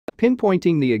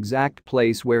Pinpointing the exact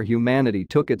place where humanity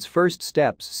took its first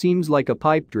steps seems like a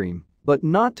pipe dream, but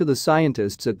not to the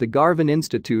scientists at the Garvan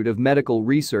Institute of Medical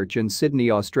Research in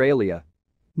Sydney, Australia.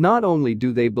 Not only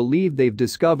do they believe they've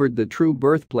discovered the true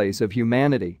birthplace of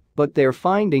humanity, but their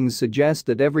findings suggest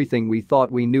that everything we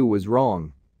thought we knew was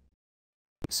wrong.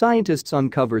 Scientists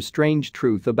uncover strange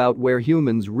truth about where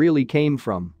humans really came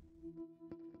from.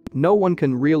 No one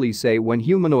can really say when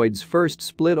humanoids first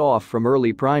split off from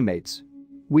early primates.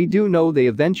 We do know they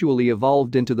eventually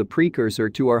evolved into the precursor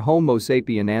to our Homo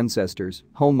sapien ancestors,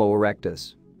 Homo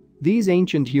erectus. These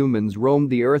ancient humans roamed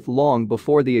the earth long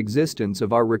before the existence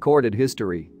of our recorded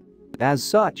history. As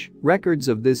such, records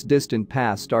of this distant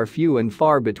past are few and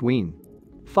far between.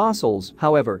 Fossils,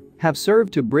 however, have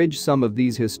served to bridge some of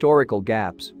these historical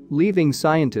gaps, leaving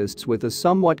scientists with a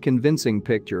somewhat convincing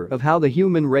picture of how the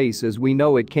human race as we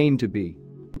know it came to be.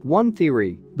 One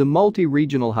theory, the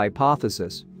multi-regional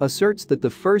hypothesis, asserts that the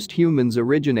first humans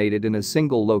originated in a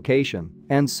single location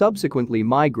and subsequently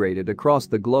migrated across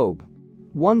the globe.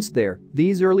 Once there,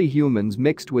 these early humans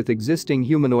mixed with existing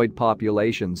humanoid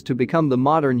populations to become the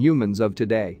modern humans of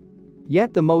today.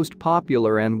 Yet the most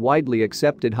popular and widely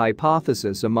accepted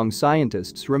hypothesis among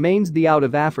scientists remains the out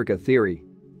of Africa theory.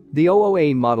 The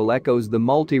OOA model echoes the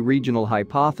multi-regional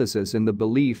hypothesis in the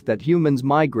belief that humans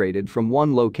migrated from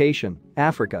one location,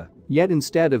 Africa, yet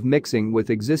instead of mixing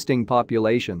with existing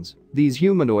populations, these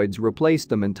humanoids replaced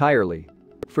them entirely.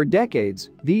 For decades,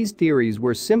 these theories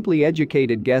were simply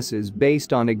educated guesses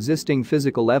based on existing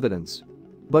physical evidence.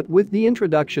 But with the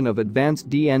introduction of advanced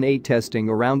DNA testing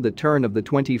around the turn of the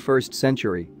 21st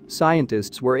century,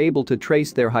 scientists were able to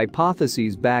trace their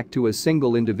hypotheses back to a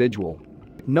single individual.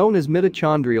 Known as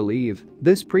mitochondrial Eve,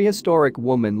 this prehistoric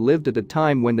woman lived at a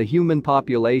time when the human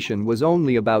population was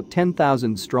only about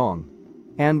 10,000 strong.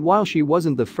 And while she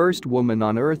wasn't the first woman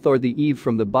on Earth or the Eve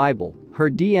from the Bible, her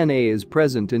DNA is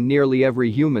present in nearly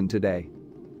every human today.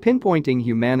 Pinpointing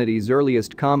humanity's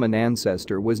earliest common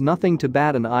ancestor was nothing to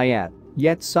bat an eye at,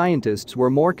 yet scientists were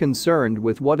more concerned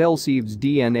with what else Eve's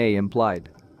DNA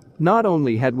implied. Not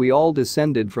only had we all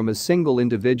descended from a single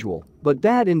individual, but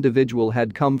that individual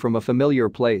had come from a familiar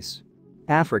place: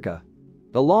 Africa.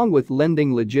 Along with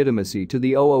lending legitimacy to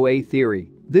the OOA theory,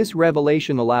 this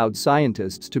revelation allowed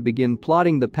scientists to begin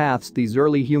plotting the paths these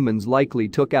early humans likely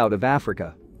took out of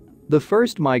Africa. The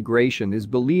first migration is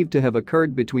believed to have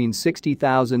occurred between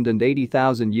 60,000 and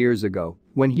 80,000 years ago,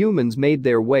 when humans made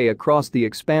their way across the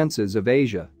expanses of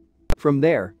Asia. From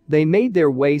there, they made their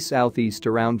way southeast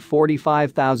around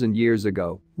 45,000 years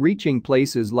ago, reaching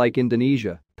places like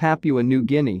Indonesia, Papua New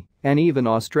Guinea, and even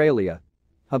Australia.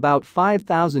 About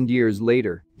 5,000 years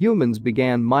later, humans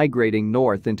began migrating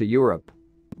north into Europe.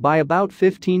 By about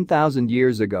 15,000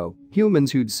 years ago,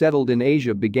 humans who'd settled in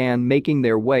Asia began making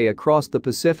their way across the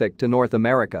Pacific to North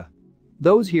America.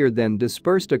 Those here then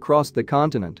dispersed across the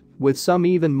continent, with some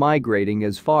even migrating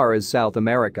as far as South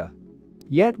America.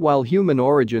 Yet while human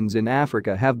origins in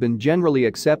Africa have been generally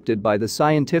accepted by the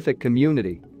scientific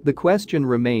community, the question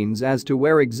remains as to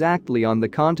where exactly on the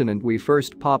continent we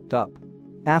first popped up.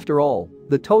 After all,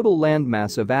 the total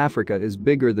landmass of Africa is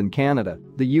bigger than Canada,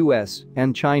 the US,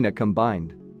 and China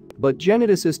combined. But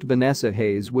geneticist Vanessa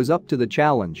Hayes was up to the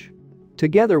challenge.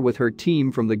 Together with her team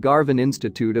from the Garvan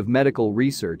Institute of Medical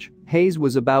Research, Hayes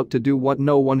was about to do what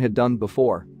no one had done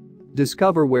before: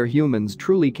 discover where humans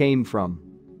truly came from.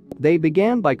 They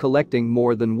began by collecting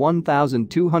more than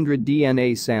 1,200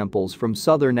 DNA samples from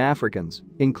southern Africans,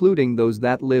 including those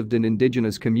that lived in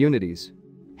indigenous communities.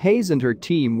 Hayes and her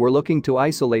team were looking to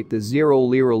isolate the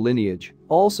zero-lira lineage,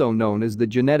 also known as the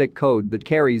genetic code that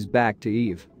carries back to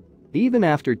Eve. Even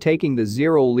after taking the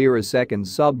 0-lira second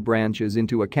sub-branches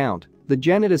into account, the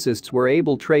geneticists were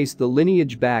able to trace the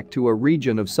lineage back to a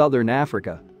region of southern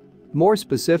Africa. More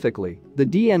specifically, the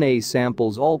DNA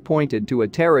samples all pointed to a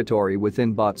territory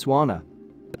within Botswana.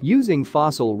 Using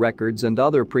fossil records and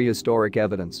other prehistoric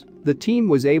evidence, the team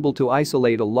was able to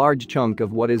isolate a large chunk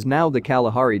of what is now the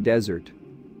Kalahari Desert.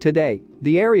 Today,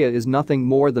 the area is nothing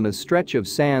more than a stretch of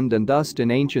sand and dust. In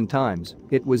ancient times,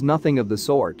 it was nothing of the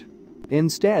sort.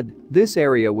 Instead, this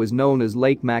area was known as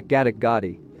Lake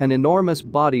Makgadikgadi, an enormous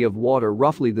body of water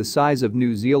roughly the size of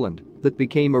New Zealand that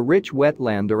became a rich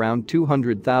wetland around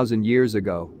 200,000 years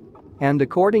ago. And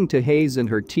according to Hayes and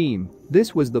her team,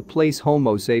 this was the place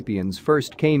Homo sapiens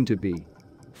first came to be.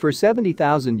 For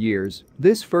 70,000 years,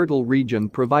 this fertile region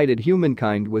provided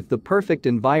humankind with the perfect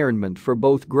environment for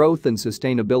both growth and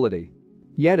sustainability.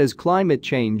 Yet as climate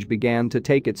change began to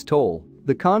take its toll,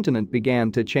 the continent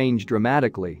began to change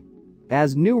dramatically.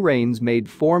 As new rains made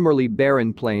formerly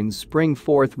barren plains spring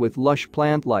forth with lush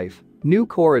plant life, new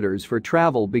corridors for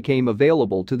travel became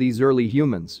available to these early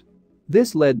humans.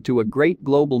 This led to a great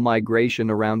global migration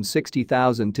around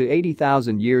 60,000 to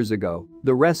 80,000 years ago.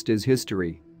 The rest is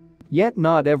history. Yet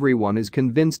not everyone is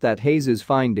convinced that Hayes's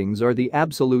findings are the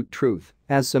absolute truth,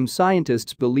 as some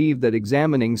scientists believe that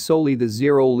examining solely the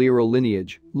zero-lira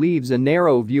lineage leaves a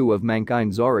narrow view of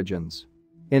mankind's origins.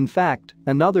 In fact,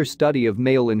 another study of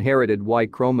male-inherited Y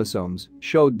chromosomes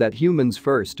showed that humans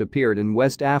first appeared in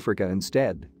West Africa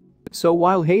instead. So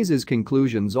while Hayes's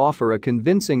conclusions offer a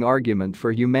convincing argument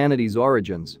for humanity's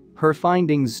origins, her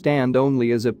findings stand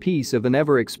only as a piece of an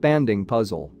ever-expanding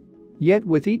puzzle. Yet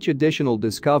with each additional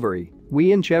discovery,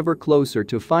 we inch ever closer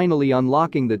to finally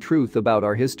unlocking the truth about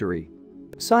our history.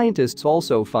 Scientists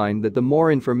also find that the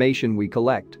more information we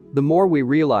collect, the more we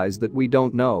realize that we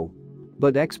don't know.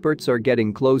 But experts are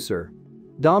getting closer.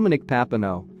 Dominic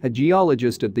Papineau, a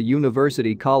geologist at the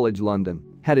University College London,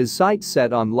 had his sights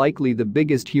set on likely the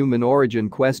biggest human origin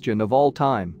question of all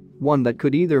time, one that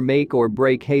could either make or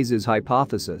break Hayes's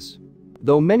hypothesis.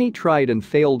 Though many tried and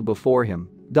failed before him,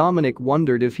 Dominic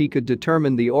wondered if he could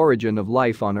determine the origin of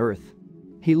life on Earth.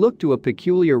 He looked to a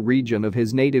peculiar region of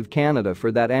his native Canada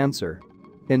for that answer.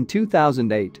 In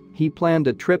 2008, he planned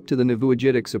a trip to the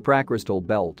Nevuagitic supracrystal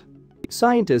belt.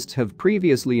 Scientists have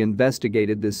previously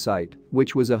investigated this site,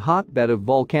 which was a hotbed of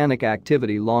volcanic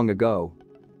activity long ago.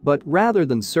 But rather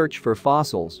than search for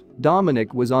fossils,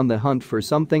 Dominic was on the hunt for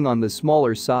something on the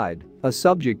smaller side, a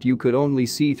subject you could only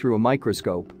see through a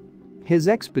microscope. His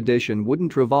expedition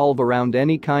wouldn't revolve around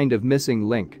any kind of missing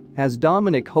link, as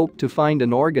Dominic hoped to find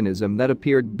an organism that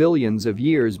appeared billions of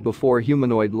years before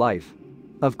humanoid life.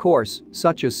 Of course,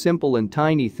 such a simple and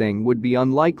tiny thing would be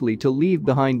unlikely to leave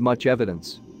behind much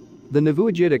evidence. The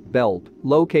Nevuagitic belt,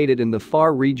 located in the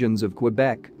far regions of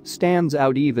Quebec, stands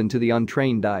out even to the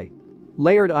untrained eye.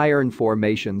 Layered iron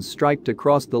formations striped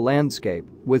across the landscape,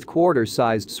 with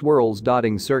quarter-sized swirls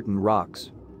dotting certain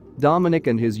rocks. Dominic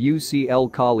and his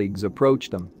UCL colleagues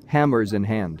approached them, hammers in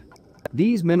hand.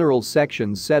 These mineral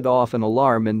sections set off an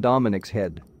alarm in Dominic's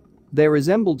head. They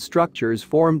resembled structures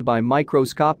formed by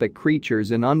microscopic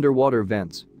creatures in underwater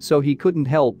vents, so he couldn't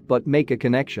help but make a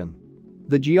connection.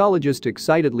 The geologist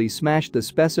excitedly smashed the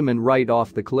specimen right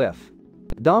off the cliff.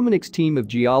 Dominic's team of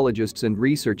geologists and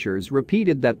researchers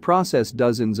repeated that process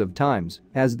dozens of times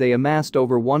as they amassed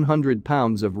over 100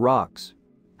 pounds of rocks.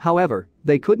 However,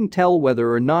 they couldn't tell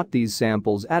whether or not these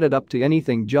samples added up to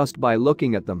anything just by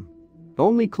looking at them.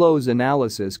 Only close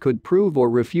analysis could prove or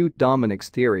refute Dominic's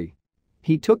theory.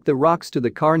 He took the rocks to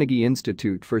the Carnegie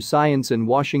Institute for Science in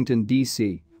Washington,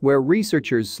 D.C., where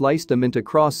researchers sliced them into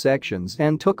cross-sections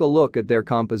and took a look at their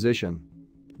composition.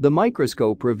 The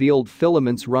microscope revealed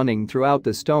filaments running throughout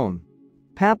the stone.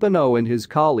 Papineau and his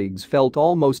colleagues felt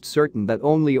almost certain that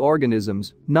only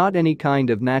organisms, not any kind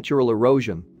of natural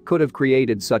erosion, could have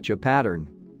created such a pattern.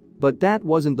 But that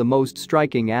wasn't the most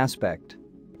striking aspect.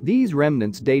 These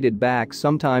remnants dated back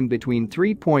sometime between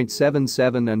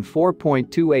 3.77 and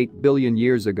 4.28 billion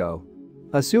years ago.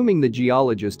 Assuming the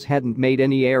geologists hadn't made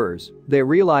any errors, they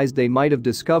realized they might have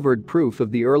discovered proof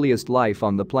of the earliest life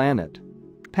on the planet.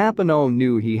 Papineau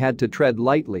knew he had to tread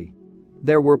lightly.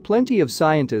 There were plenty of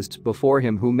scientists before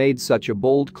him who made such a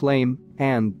bold claim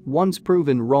and, once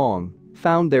proven wrong,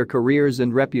 found their careers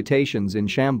and reputations in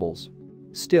shambles.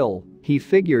 Still, he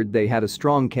figured they had a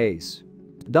strong case.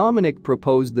 Dominic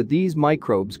proposed that these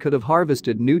microbes could have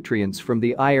harvested nutrients from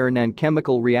the iron and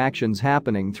chemical reactions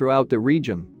happening throughout the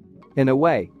region. In a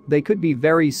way, they could be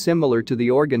very similar to the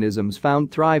organisms found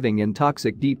thriving in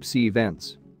toxic deep-sea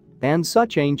vents. And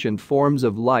such ancient forms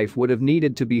of life would have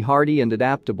needed to be hardy and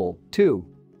adaptable, too.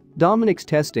 Dominic's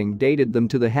testing dated them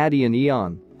to the Hadean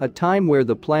Eon, a time where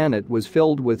the planet was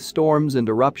filled with storms and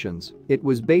eruptions. It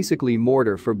was basically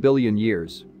mortar for billion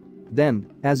years.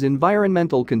 Then, as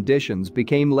environmental conditions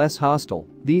became less hostile,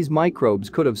 these microbes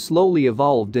could have slowly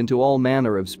evolved into all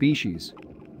manner of species.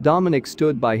 Dominic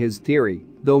stood by his theory,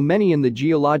 though many in the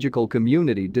geological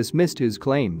community dismissed his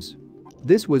claims.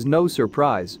 This was no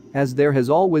surprise, as there has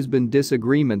always been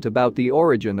disagreement about the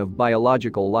origin of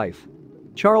biological life.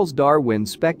 Charles Darwin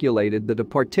speculated that a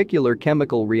particular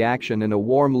chemical reaction in a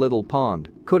warm little pond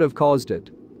could have caused it.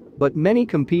 But many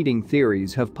competing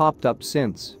theories have popped up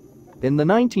since. In the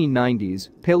 1990s,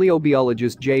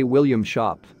 paleobiologist J. William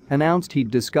Schopp announced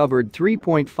he'd discovered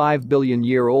 3.5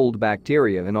 billion-year-old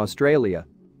bacteria in Australia.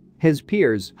 His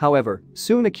peers, however,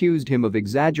 soon accused him of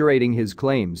exaggerating his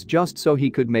claims just so he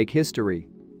could make history.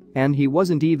 And he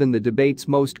wasn't even the debate's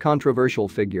most controversial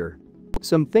figure.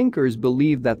 Some thinkers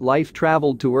believe that life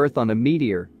traveled to Earth on a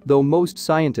meteor, though most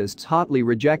scientists hotly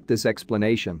reject this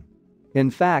explanation. In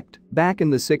fact, back in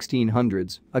the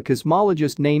 1600s, a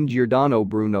cosmologist named Giordano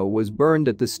Bruno was burned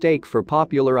at the stake for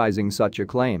popularizing such a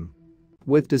claim.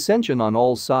 With dissension on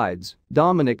all sides,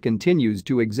 Dominic continues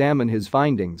to examine his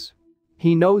findings.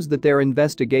 He knows that their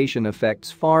investigation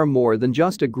affects far more than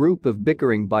just a group of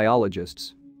bickering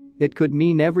biologists. It could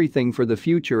mean everything for the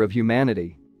future of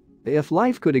humanity. If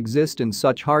life could exist in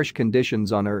such harsh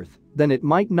conditions on Earth, then it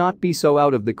might not be so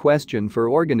out of the question for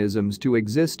organisms to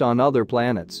exist on other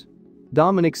planets.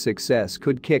 Dominic's success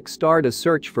could kick-start a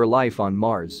search for life on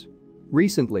Mars.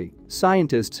 Recently,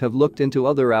 scientists have looked into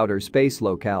other outer space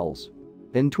locales.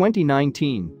 In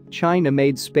 2019, China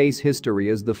made space history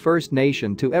as the first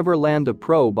nation to ever land a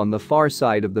probe on the far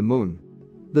side of the moon.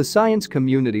 The science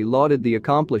community lauded the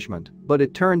accomplishment, but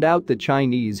it turned out the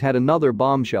Chinese had another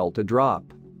bombshell to drop.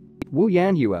 Wu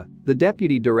Yanhua, the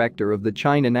deputy director of the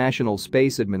China National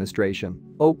Space Administration,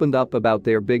 opened up about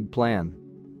their big plan.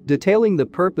 Detailing the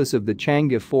purpose of the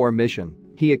Chang'e 4 mission,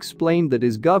 he explained that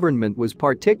his government was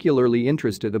particularly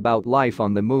interested about life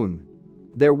on the moon.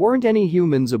 There weren't any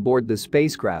humans aboard the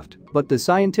spacecraft, but the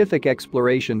scientific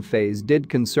exploration phase did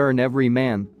concern every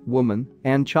man, woman,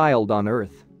 and child on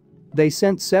Earth. They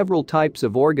sent several types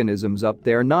of organisms up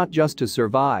there not just to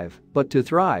survive, but to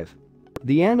thrive.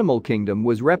 The animal kingdom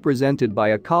was represented by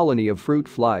a colony of fruit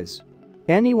flies.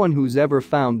 Anyone who's ever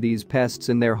found these pests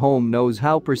in their home knows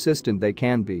how persistent they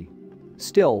can be.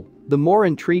 Still, the more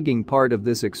intriguing part of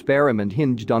this experiment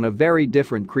hinged on a very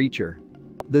different creature.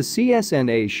 The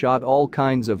CSNA shot all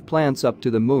kinds of plants up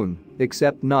to the moon,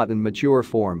 except not in mature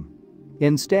form.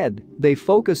 Instead, they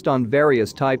focused on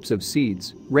various types of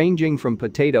seeds, ranging from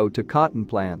potato to cotton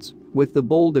plants, with the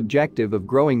bold objective of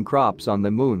growing crops on the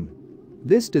moon.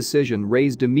 This decision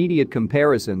raised immediate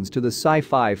comparisons to the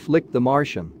sci-fi flick The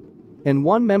Martian. In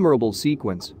one memorable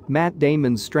sequence, Matt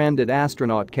Damon's stranded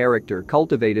astronaut character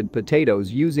cultivated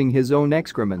potatoes using his own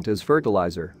excrement as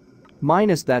fertilizer.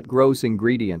 Minus that gross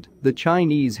ingredient, the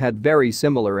Chinese had very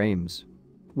similar aims.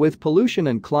 With pollution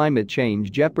and climate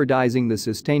change jeopardizing the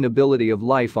sustainability of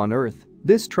life on Earth,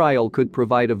 this trial could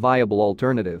provide a viable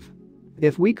alternative.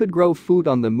 If we could grow food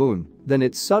on the moon, then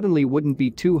it suddenly wouldn't be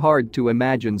too hard to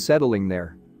imagine settling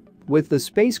there. With the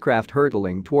spacecraft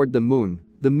hurtling toward the moon,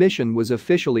 the mission was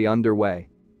officially underway.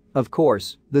 Of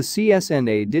course, the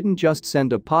CSNA didn't just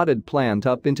send a potted plant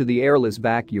up into the airless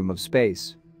vacuum of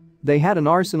space. They had an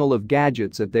arsenal of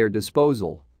gadgets at their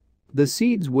disposal. The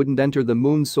seeds wouldn't enter the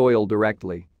moon soil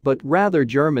directly, but rather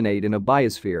germinate in a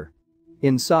biosphere.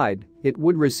 Inside, it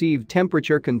would receive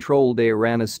temperature-controlled air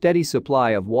and a steady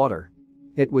supply of water.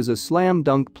 It was a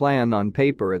slam-dunk plan on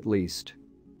paper at least.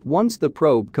 Once the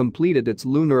probe completed its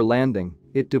lunar landing,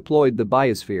 it deployed the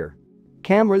biosphere.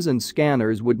 Cameras and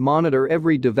scanners would monitor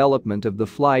every development of the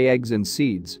fly eggs and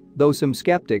seeds, though some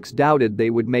skeptics doubted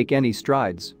they would make any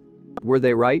strides. Were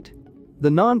they right? The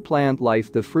non-plant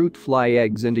life, the fruit fly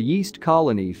eggs and a yeast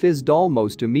colony fizzed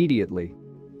almost immediately.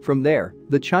 From there,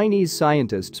 the Chinese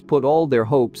scientists put all their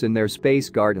hopes in their space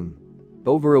garden.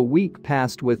 Over a week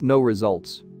passed with no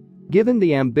results. Given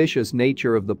the ambitious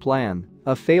nature of the plan,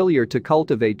 a failure to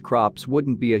cultivate crops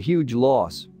wouldn't be a huge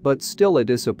loss, but still a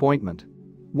disappointment.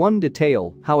 One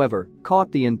detail, however,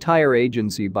 caught the entire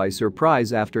agency by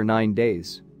surprise after 9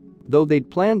 days. Though they'd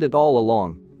planned it all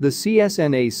along, the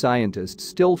CSNA scientists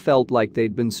still felt like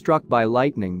they'd been struck by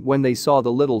lightning when they saw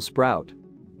the little sprout.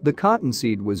 The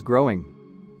cottonseed was growing.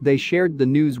 They shared the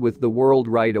news with the world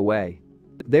right away.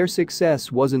 Their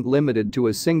success wasn't limited to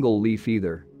a single leaf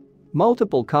either.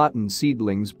 Multiple cotton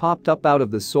seedlings popped up out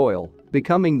of the soil,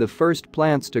 becoming the first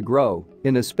plants to grow,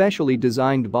 in a specially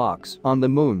designed box, on the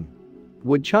moon.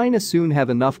 Would China soon have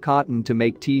enough cotton to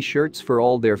make T-shirts for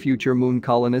all their future moon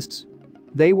colonists?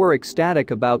 They were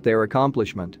ecstatic about their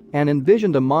accomplishment and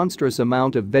envisioned a monstrous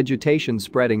amount of vegetation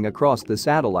spreading across the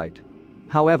satellite.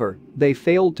 However, they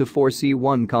failed to foresee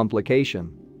one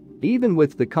complication. Even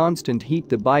with the constant heat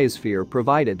the biosphere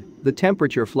provided, the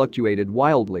temperature fluctuated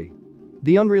wildly.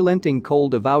 The unrelenting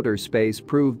cold of outer space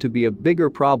proved to be a bigger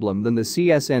problem than the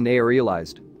CSNA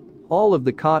realized. All of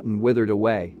the cotton withered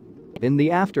away. In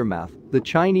the aftermath, the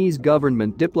Chinese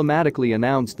government diplomatically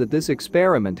announced that this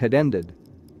experiment had ended.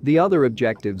 The other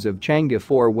objectives of Chang'e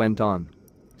 4 went on.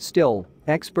 Still,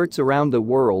 experts around the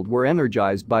world were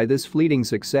energized by this fleeting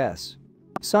success.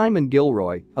 Simon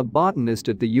Gilroy, a botanist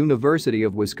at the University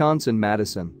of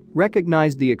Wisconsin-Madison,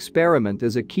 recognized the experiment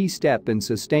as a key step in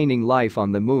sustaining life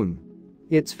on the moon.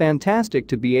 "It's fantastic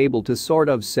to be able to sort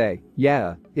of say,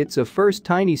 yeah, it's a first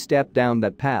tiny step down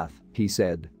that path," he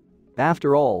said.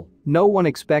 After all, no one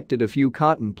expected a few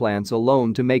cotton plants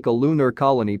alone to make a lunar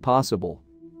colony possible.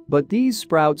 But these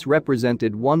sprouts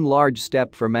represented one large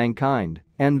step for mankind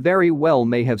and very well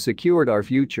may have secured our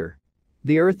future.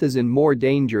 The Earth is in more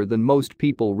danger than most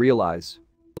people realize.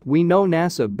 We know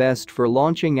NASA best for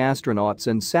launching astronauts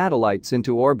and satellites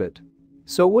into orbit.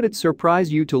 So would it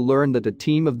surprise you to learn that a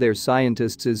team of their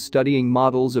scientists is studying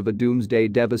models of a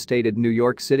doomsday-devastated New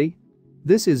York City?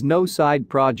 This is no side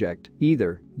project,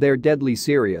 either, they're deadly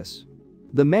serious.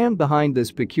 The man behind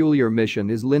this peculiar mission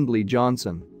is Lindley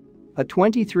Johnson. A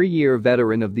 23-year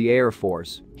veteran of the Air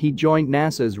Force, he joined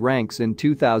NASA's ranks in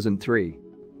 2003.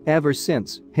 Ever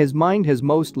since, his mind has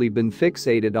mostly been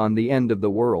fixated on the end of the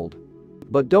world.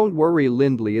 But don't worry,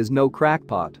 Lindley is no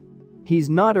crackpot. He's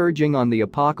not urging on the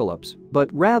apocalypse, but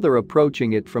rather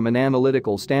approaching it from an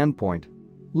analytical standpoint.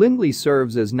 Lindley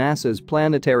serves as NASA's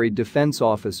planetary defense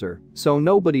officer, so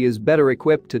nobody is better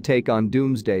equipped to take on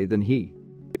doomsday than he.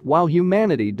 While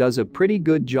humanity does a pretty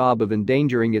good job of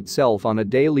endangering itself on a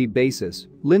daily basis,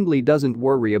 Lindley doesn't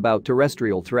worry about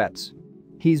terrestrial threats.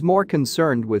 He's more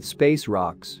concerned with space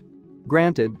rocks.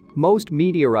 Granted, most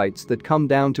meteorites that come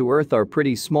down to Earth are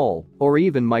pretty small, or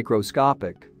even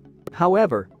microscopic.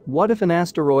 However, what if an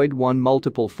asteroid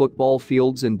multiple football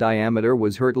fields in diameter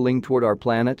was hurtling toward our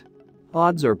planet?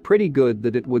 Odds are pretty good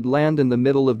that it would land in the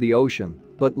middle of the ocean,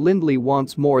 but Lindley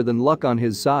wants more than luck on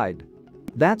his side.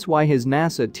 That's why his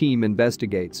NASA team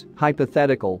investigates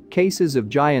hypothetical cases of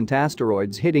giant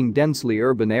asteroids hitting densely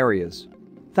urban areas.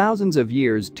 Thousands of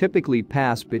years typically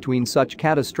pass between such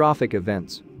catastrophic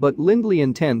events, but Lindley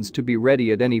intends to be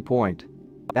ready at any point.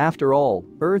 After all,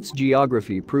 Earth's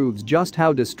geography proves just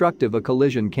how destructive a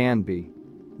collision can be.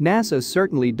 NASA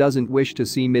certainly doesn't wish to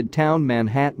see Midtown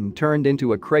Manhattan turned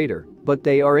into a crater, but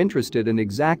they are interested in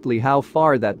exactly how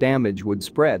far that damage would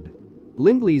spread.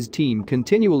 Lindley's team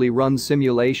continually runs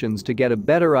simulations to get a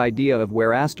better idea of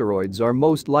where asteroids are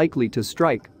most likely to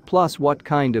strike, plus what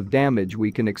kind of damage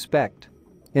we can expect.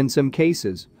 In some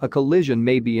cases, a collision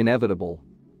may be inevitable.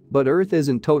 But Earth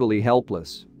isn't totally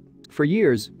helpless. For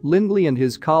years, Lindley and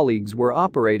his colleagues were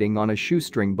operating on a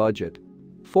shoestring budget.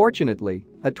 Fortunately,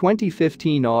 a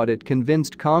 2015 audit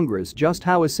convinced Congress just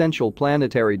how essential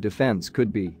planetary defense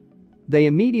could be. They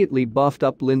immediately buffed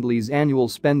up Lindley's annual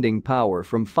spending power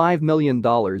from $5 million to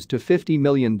 $50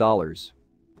 million.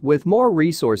 With more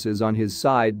resources on his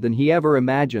side than he ever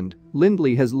imagined,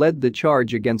 Lindley has led the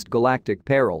charge against galactic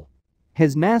peril.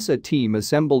 His NASA team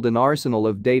assembled an arsenal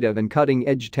of data and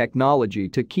cutting-edge technology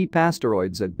to keep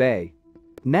asteroids at bay.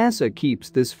 NASA keeps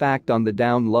this fact on the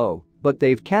down low, but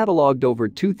they've cataloged over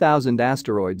 2,000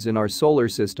 asteroids in our solar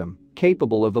system,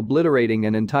 capable of obliterating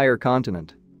an entire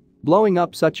continent. Blowing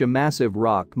up such a massive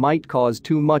rock might cause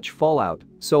too much fallout,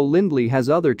 so Lindley has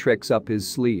other tricks up his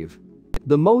sleeve.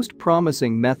 The most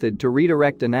promising method to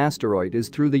redirect an asteroid is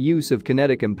through the use of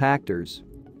kinetic impactors.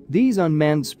 These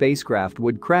unmanned spacecraft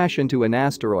would crash into an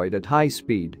asteroid at high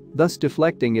speed, thus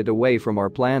deflecting it away from our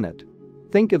planet.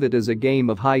 Think of it as a game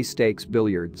of high-stakes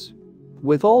billiards.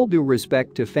 With all due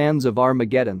respect to fans of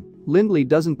Armageddon, Lindley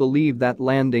doesn't believe that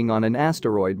landing on an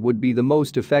asteroid would be the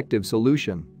most effective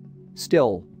solution.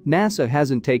 Still, NASA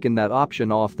hasn't taken that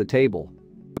option off the table.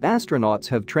 Astronauts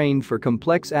have trained for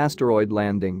complex asteroid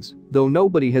landings, though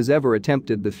nobody has ever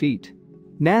attempted the feat.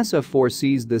 NASA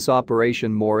foresees this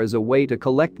operation more as a way to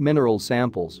collect mineral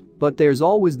samples, but there's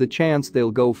always the chance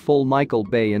they'll go full Michael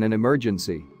Bay in an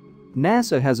emergency.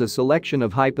 NASA has a selection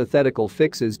of hypothetical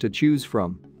fixes to choose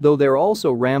from, though they're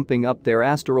also ramping up their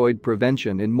asteroid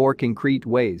prevention in more concrete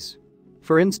ways.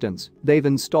 For instance, they've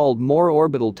installed more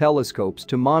orbital telescopes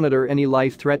to monitor any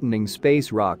life-threatening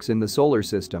space rocks in the solar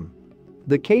system.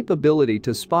 The capability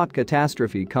to spot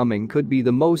catastrophe coming could be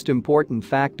the most important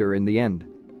factor in the end.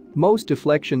 Most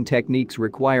deflection techniques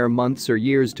require months or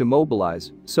years to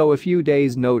mobilize, so a few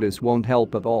days' notice won't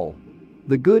help at all.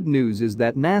 The good news is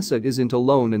that NASA isn't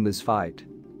alone in this fight.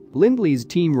 Lindley's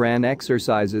team ran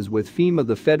exercises with FEMA,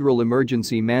 the Federal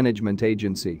Emergency Management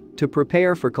Agency, to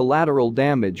prepare for collateral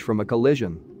damage from a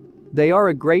collision. They are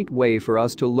a great way for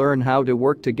us to learn how to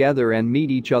work together and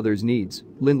meet each other's needs,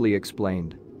 Lindley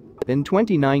explained. In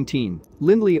 2019,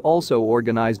 Lindley also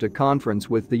organized a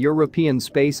conference with the European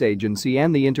Space Agency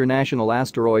and the International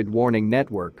Asteroid Warning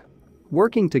Network.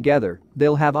 Working together,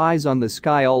 they'll have eyes on the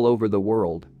sky all over the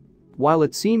world. While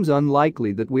it seems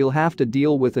unlikely that we'll have to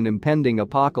deal with an impending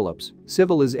apocalypse,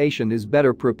 civilization is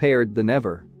better prepared than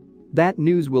ever. That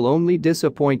news will only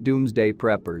disappoint doomsday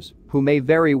preppers, who may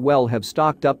very well have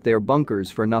stocked up their bunkers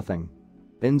for nothing.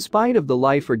 In spite of the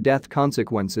life-or-death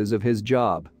consequences of his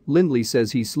job, Lindley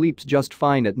says he sleeps just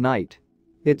fine at night.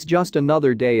 It's just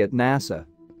another day at NASA.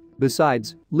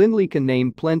 Besides, Lindley can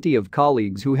name plenty of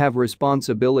colleagues who have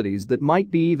responsibilities that might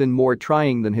be even more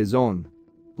trying than his own.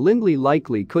 Lindley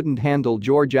likely couldn't handle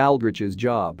George Aldrich's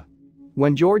job.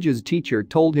 When George's teacher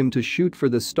told him to shoot for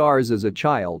the stars as a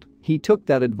child, he took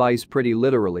that advice pretty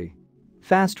literally.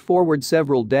 Fast forward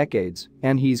several decades,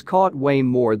 and he's caught way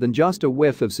more than just a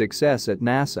whiff of success at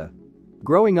NASA.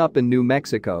 Growing up in New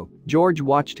Mexico, George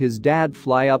watched his dad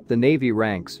fly up the Navy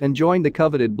ranks and join the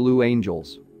coveted Blue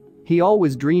Angels. He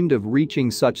always dreamed of reaching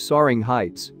such soaring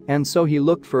heights, and so he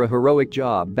looked for a heroic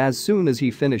job as soon as he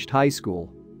finished high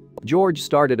school. George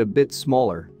started a bit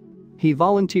smaller. He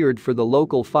volunteered for the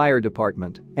local fire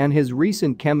department, and his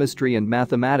recent chemistry and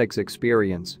mathematics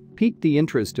experience piqued the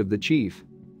interest of the chief.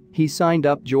 He signed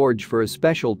up George for a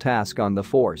special task on the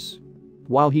force.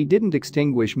 While he didn't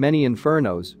extinguish many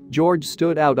infernos, George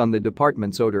stood out on the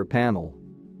department's odor panel.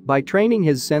 By training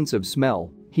his sense of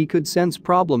smell, he could sense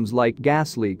problems like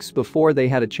gas leaks before they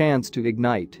had a chance to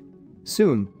ignite.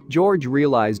 Soon, George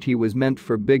realized he was meant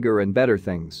for bigger and better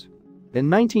things. In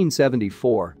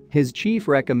 1974, his chief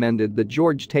recommended that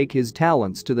George take his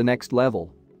talents to the next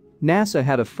level. NASA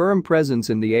had a firm presence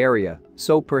in the area,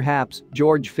 so perhaps,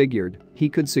 George figured, he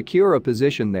could secure a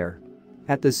position there.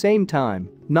 At the same time,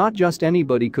 not just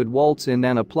anybody could waltz in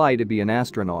and apply to be an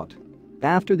astronaut.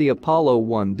 After the Apollo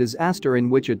 1 disaster in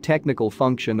which a technical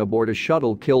function aboard a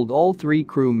shuttle killed all 3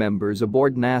 crew members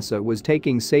aboard, NASA was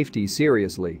taking safety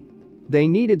seriously. They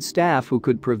needed staff who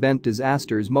could prevent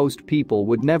disasters most people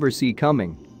would never see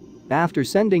coming. After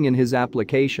sending in his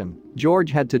application,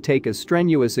 George had to take a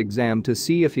strenuous exam to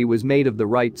see if he was made of the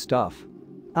right stuff.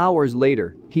 Hours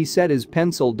later, he set his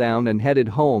pencil down and headed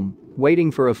home,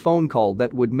 waiting for a phone call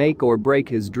that would make or break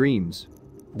his dreams.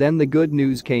 Then the good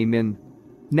news came in.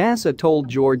 NASA told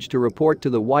George to report to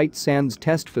the White Sands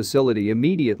Test Facility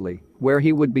immediately, where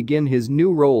he would begin his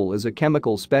new role as a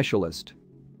chemical specialist.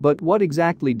 But what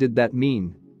exactly did that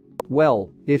mean?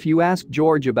 Well, if you ask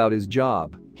George about his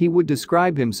job, he would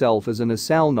describe himself as an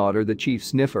astronaut or the chief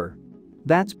sniffer.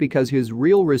 That's because his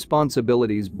real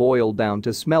responsibilities boil down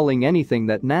to smelling anything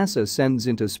that NASA sends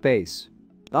into space.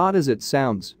 Odd as it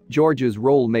sounds, George's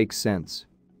role makes sense.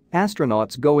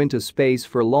 Astronauts go into space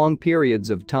for long periods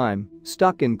of time,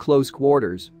 stuck in close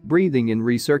quarters, breathing in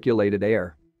recirculated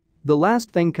air. The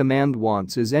last thing command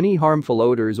wants is any harmful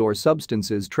odors or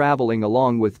substances traveling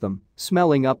along with them,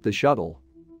 smelling up the shuttle.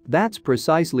 That's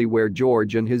precisely where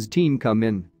George and his team come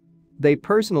in. They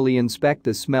personally inspect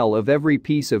the smell of every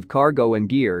piece of cargo and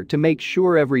gear to make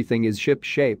sure everything is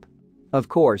ship-shape. Of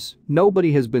course,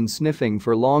 nobody has been sniffing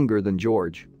for longer than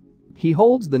George. He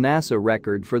holds the NASA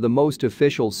record for the most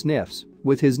official sniffs,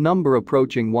 with his number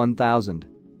approaching 1,000.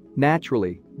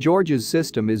 Naturally, George's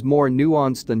system is more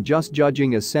nuanced than just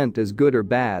judging a scent as good or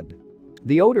bad.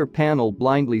 The odor panel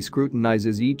blindly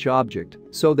scrutinizes each object,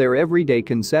 so their everyday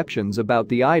conceptions about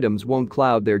the items won't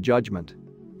cloud their judgment.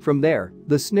 From there,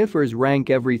 the sniffers rank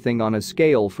everything on a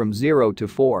scale from 0 to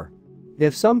 4.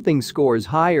 If something scores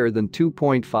higher than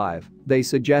 2.5, they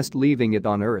suggest leaving it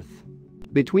on Earth.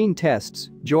 Between tests,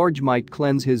 George might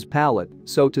cleanse his palate,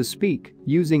 so to speak,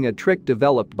 using a trick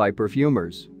developed by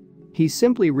perfumers. He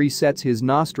simply resets his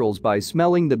nostrils by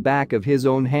smelling the back of his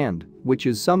own hand, which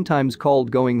is sometimes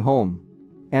called going home.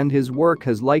 And his work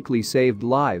has likely saved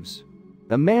lives.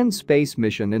 A manned space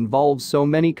mission involves so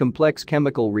many complex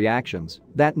chemical reactions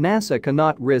that NASA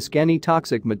cannot risk any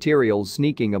toxic materials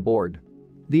sneaking aboard.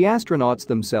 The astronauts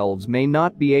themselves may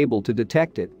not be able to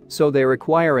detect it, so they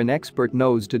require an expert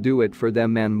nose to do it for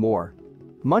them and more.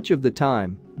 Much of the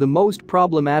time, the most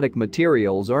problematic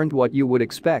materials aren't what you would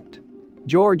expect.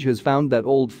 George has found that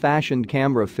old-fashioned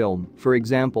camera film, for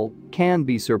example, can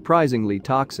be surprisingly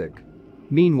toxic.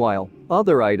 Meanwhile,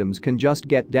 other items can just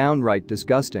get downright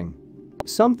disgusting.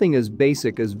 Something as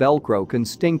basic as Velcro can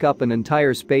stink up an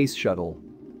entire space shuttle.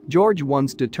 George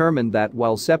once determined that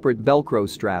while separate Velcro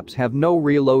straps have no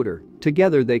real odor,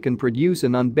 together they can produce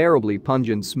an unbearably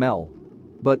pungent smell.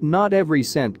 But not every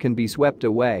scent can be swept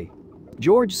away.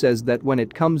 George says that when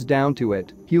it comes down to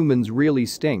it, humans really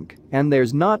stink, and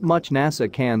there's not much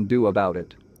NASA can do about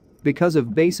it. Because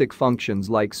of basic functions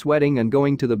like sweating and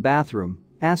going to the bathroom,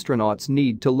 astronauts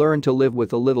need to learn to live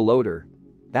with a little odor.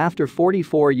 After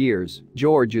 44 years,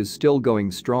 George is still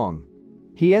going strong.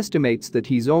 He estimates that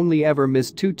he's only ever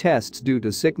missed 2 tests due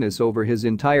to sickness over his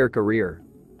entire career.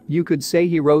 You could say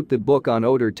he wrote the book on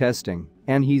odor testing,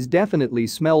 and he's definitely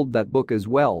smelled that book as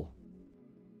well.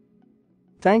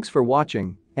 Thanks for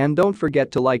watching, and don't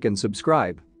forget to like and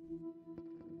subscribe.